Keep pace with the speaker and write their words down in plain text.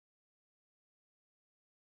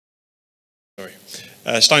Sorry.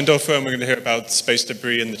 Steindorfer, and we're going to hear about space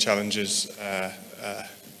debris and the challenges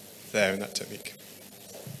there in that technique.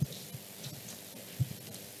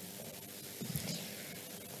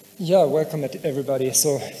 Yeah, welcome everybody.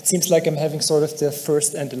 So it seems like I'm having sort of the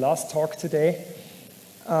first and the last talk today.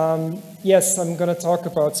 Yes, I'm going to talk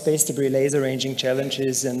about space debris laser ranging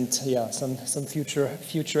challenges and some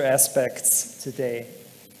future aspects today.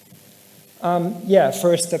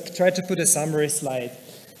 First I've tried to put a summary slide.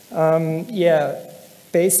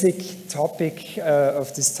 Basic topic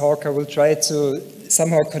of this talk, I will try to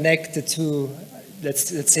somehow connect the two,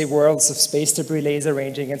 let's say, worlds of space debris laser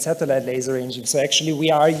ranging and satellite laser ranging. So actually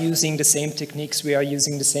we are using the same techniques, we are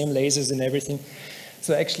using the same lasers and everything.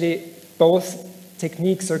 So actually both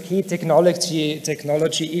techniques or key technology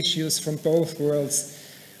issues from both worlds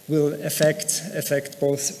will affect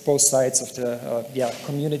both sides of the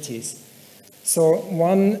communities. So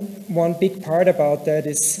one big part about that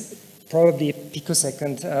is probably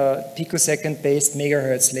picosecond based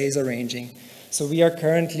megahertz laser ranging. So we are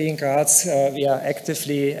currently in Graz, we are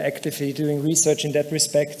actively doing research in that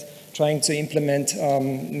respect, trying to implement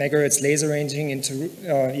megahertz laser ranging into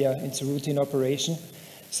routine operation.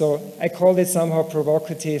 So I call it somehow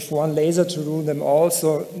provocative, one laser to rule them all.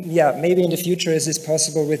 So yeah, maybe in the future is this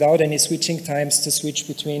possible without any switching times to switch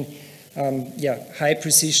between high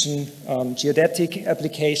precision geodetic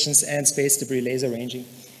applications and space debris laser ranging.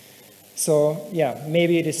 So yeah,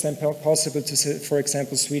 maybe it is then possible to, for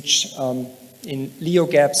example, switch in LEO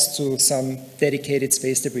gaps to some dedicated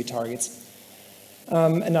space debris targets.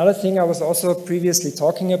 Another thing I was also previously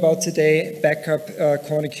talking about today, backup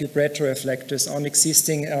corner cube retroreflectors on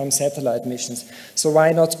existing satellite missions. So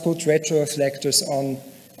why not put retroreflectors on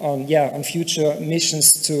future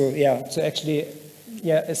missions to actually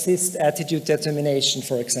assist attitude determination,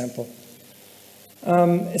 for example.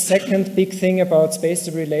 A second big thing about space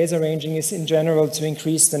debris laser ranging is in general to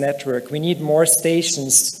increase the network. We need more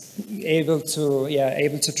stations able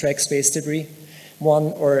to track space debris.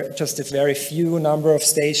 One or just a very few number of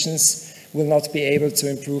stations will not be able to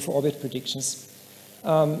improve orbit predictions.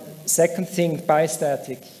 Second thing,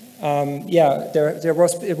 bistatic.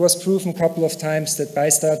 It was proven a couple of times that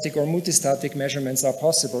bistatic or multistatic measurements are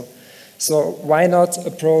possible. So why not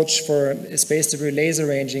approach for space debris laser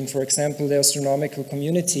ranging, for example, the astronomical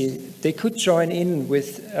community? They could join in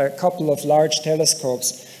with a couple of large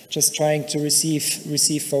telescopes just trying to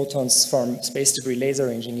receive photons from space debris laser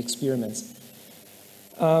ranging experiments.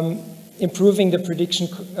 Improving the prediction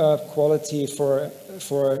quality for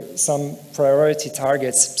some priority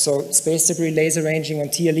targets. So space debris laser ranging on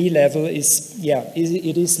TLE level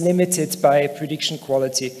it is limited by prediction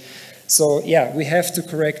quality. So yeah, we have to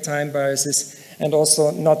correct time biases, and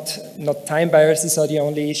also not time biases are the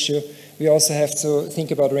only issue. We also have to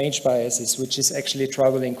think about range biases, which is actually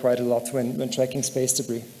troubling quite a lot when tracking space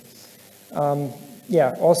debris.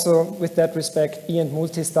 Also with that respect, B and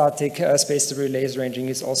multistatic space debris laser ranging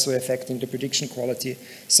is also affecting the prediction quality.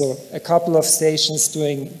 So a couple of stations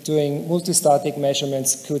doing multistatic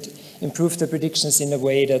measurements could improve the predictions in a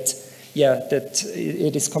way that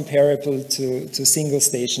it is comparable to single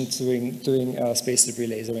stations doing space debris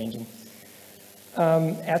laser ranging.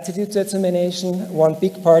 Attitude determination, one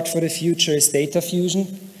big part for the future is data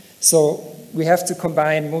fusion. So we have to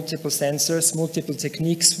combine multiple sensors, multiple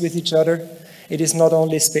techniques with each other. It is not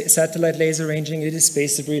only satellite laser ranging, it is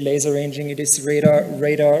space debris laser ranging, it is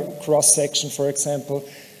radar cross-section, for example,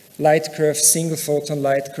 light curves, single photon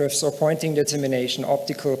light curves, or pointing determination,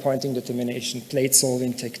 optical pointing determination, plate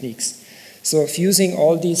solving techniques. So fusing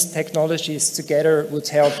all these technologies together would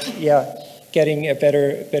help, getting a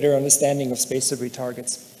better understanding of space debris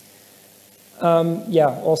targets.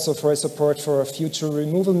 Also for support for future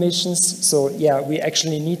removal missions. So we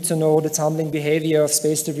actually need to know the tumbling behavior of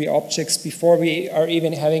space debris objects before we are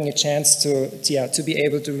even having a chance to be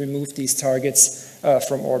able to remove these targets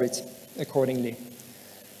from orbit accordingly.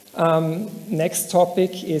 Next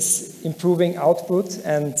topic is improving output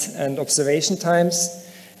and observation times.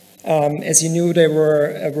 As you knew, there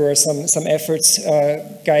were some efforts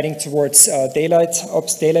guiding towards daylight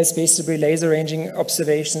space debris laser ranging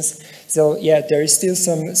observations. So there is still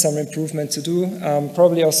some improvement to do,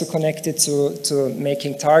 probably also connected to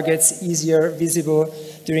making targets easier visible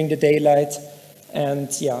during the daylight,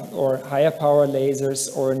 and or higher power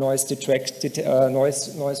lasers or noise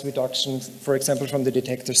reduction, for example, from the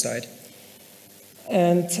detector side.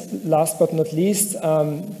 And last but not least,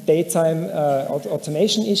 daytime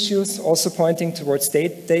automation issues, also pointing towards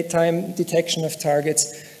daytime detection of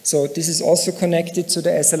targets. So this is also connected to the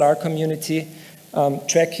SLR community,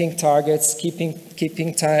 tracking targets,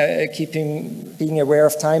 being aware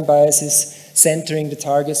of time biases, centering the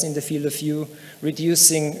targets in the field of view,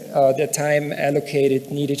 reducing the time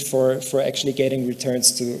allocated needed for actually getting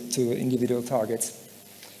returns to individual targets.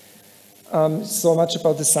 So much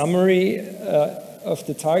about the summary of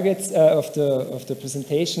the targets of the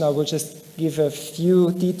presentation. I will just give a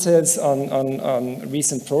few details on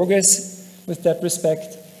recent progress with that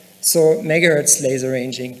respect. So megahertz laser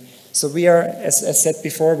ranging. So we are, as said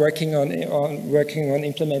before, working on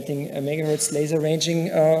implementing a megahertz laser ranging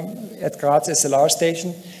at Graz SLR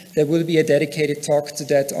station. There will be a dedicated talk to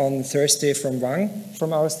that on Thursday from Wang,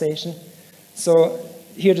 from our station. So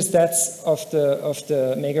here are the stats of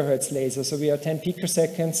the megahertz laser. So we are 10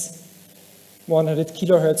 picoseconds, 100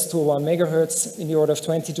 kilohertz to 1 megahertz in the order of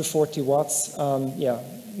 20 to 40 watts.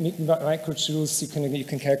 Microjoules, you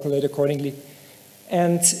can calculate accordingly.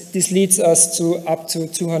 And this leads us to up to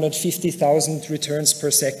 250,000 returns per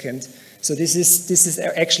second. So this is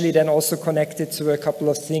actually then also connected to a couple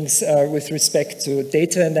of things with respect to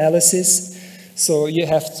data analysis. So you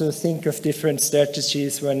have to think of different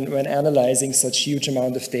strategies when analyzing such huge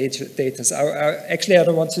amount of data. So actually, I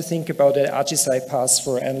don't want to think about an ArcGIS pass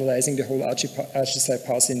for analyzing the whole ArcGIS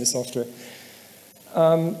pass in the software.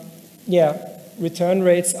 Return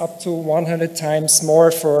rates up to 100 times more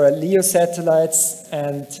for LEO satellites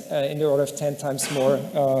and in the order of 10 times more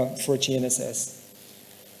for GNSS.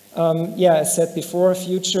 As said before,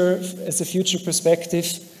 as a future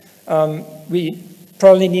perspective, we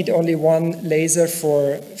probably need only one laser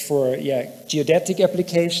for geodetic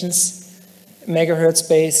applications, megahertz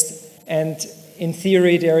based, and in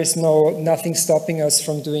theory there is nothing stopping us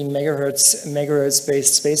from doing megahertz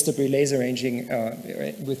based space debris laser ranging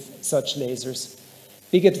with such lasers.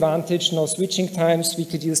 Big advantage, no switching times. We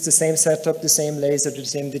could use the same setup, the same laser, the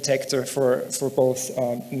same detector for both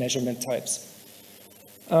measurement types.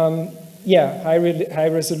 High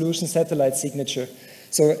resolution satellite signature.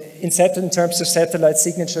 So in terms of satellite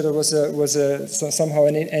signature, there was somehow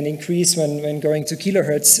an increase when going to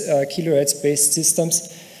kilohertz-based systems.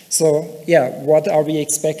 So what are we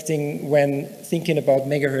expecting when thinking about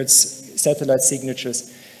megahertz satellite signatures?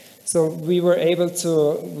 So we were able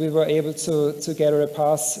to gather a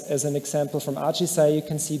pass as an example from ArcGIS. You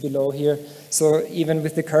can see below here. So even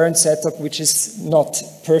with the current setup, which is not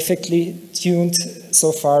perfectly tuned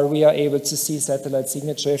so far, we are able to see satellite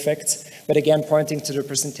signature effects. But again, pointing to the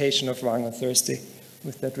presentation of Wang on Thursday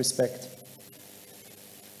with that respect.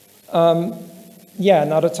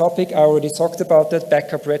 Another topic, I already talked about that,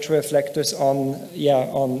 backup retroreflectors on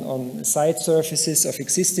side surfaces of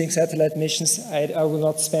existing satellite missions. I will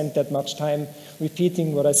not spend that much time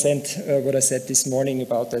repeating what I said this morning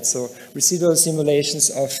about that. So residual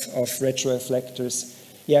simulations of retroreflectors,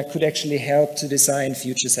 could actually help to design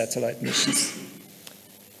future satellite missions.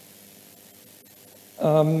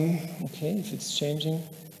 Okay, if it's changing.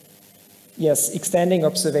 Yes, extending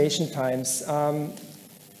observation times.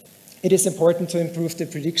 It is important to improve the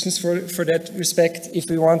predictions for that respect. If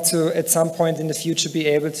we want to, at some point in the future, be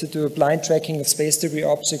able to do a blind tracking of space debris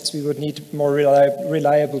objects, we would need more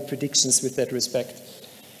reliable predictions with that respect.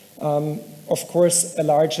 Of course, a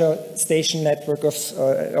larger station network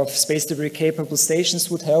of space debris capable stations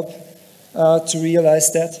would help to realize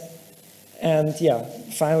that. And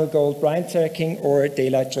final goal, blind tracking or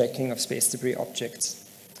daylight tracking of space debris objects,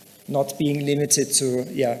 not being limited to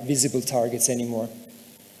visible targets anymore.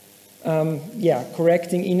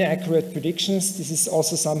 Correcting inaccurate predictions. This is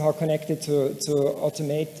also somehow connected to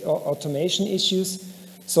automation issues.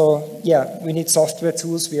 So we need software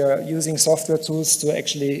tools. We are using software tools to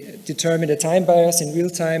actually determine the time bias in real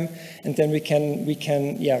time, and then we can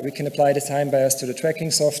apply the time bias to the tracking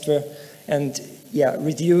software and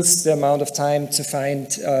reduce the amount of time to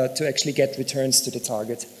actually get returns to the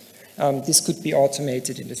target. This could be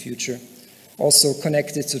automated in the future, also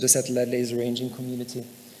connected to the satellite laser ranging community.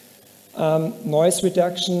 Noise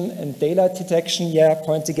reduction and daylight detection,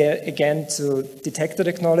 pointing again to detector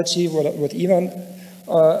technology, what Ivan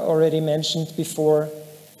already mentioned before,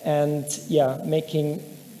 and making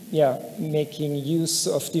use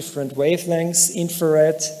of different wavelengths,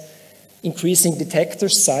 infrared. Increasing detector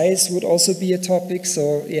size would also be a topic.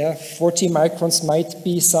 So 40 microns might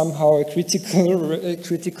be somehow a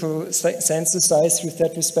critical sensor size with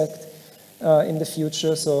that respect in the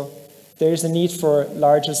future. So there is a need for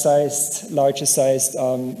larger sized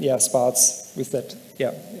spots with that,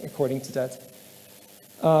 according to that.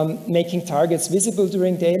 Making targets visible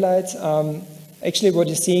during daylight. Actually, what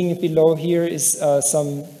you're seeing below here is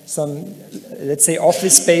some let's say,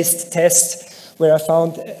 office-based test where I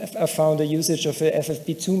found a usage of a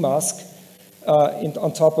FFP2 mask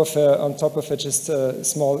on top of just a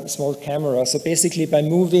small camera. So basically, by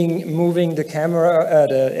moving the camera,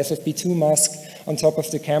 the FFP2 mask on top of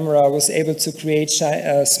the camera, I was able to create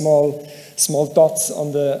small dots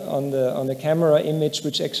on the camera image,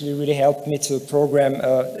 which actually really helped me to program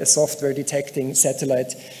a software detecting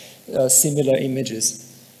satellite similar images.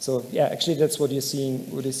 So yeah, actually that's what you're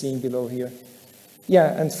seeing below here.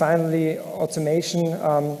 Yeah, and finally, automation,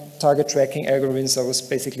 target tracking algorithms. I was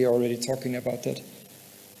basically already talking about that.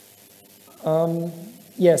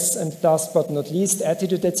 Yes, and last but not least,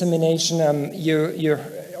 attitude determination. You're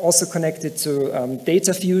also connected to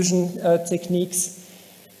data fusion techniques.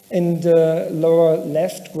 In the lower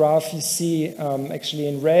left graph, you see actually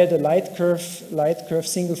in red a light curve,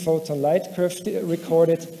 single photon light curve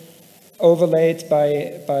recorded, overlaid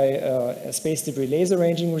by space debris laser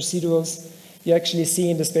ranging residuals. You actually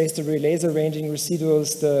see in the space debris laser ranging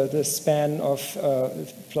residuals the span of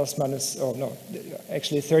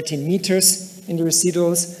actually 13 meters in the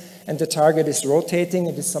residuals, and the target is rotating.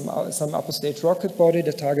 It is some upper stage rocket body.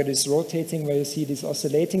 The target is rotating, where you see this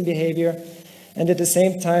oscillating behavior, and at the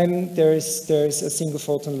same time there is a single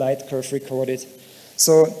photon light curve recorded.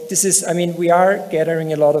 So this is, I mean, we are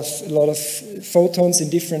gathering a lot of photons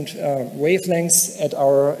in different wavelengths at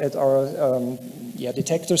our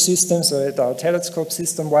detector system, so at our telescope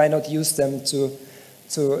system. Why not use them to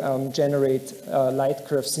generate light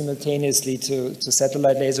curves simultaneously to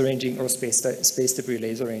satellite laser ranging or space debris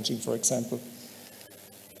laser ranging, for example?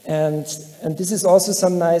 And this is also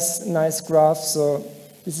some nice graph. So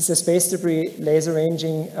this is a space debris laser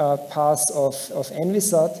ranging path of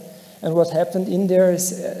NVSAT. And what happened in there is,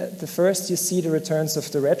 the first you see the returns of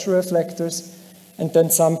the retroreflectors, and then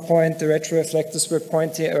some point the retroreflectors were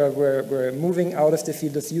moving out of the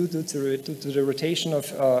field of view due to the rotation of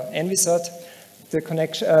NVSAT. The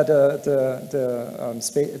connection,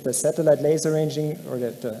 the satellite laser ranging, or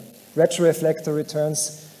the retroreflector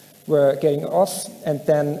returns were getting off, and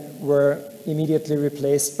then were immediately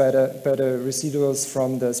replaced by the residuals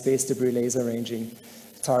from the space debris laser ranging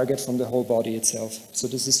target from the whole body itself. So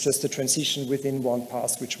this is just a transition within one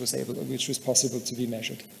pass, which was possible to be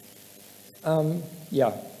measured.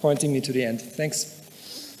 Yeah, pointing me to the end. Thanks.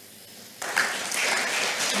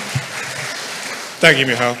 Thank you,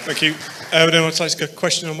 Michal. Thank you. Would anyone like to ask a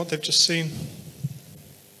question on what they've just seen?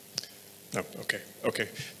 No. Okay.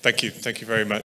 Thank you. Thank you very much.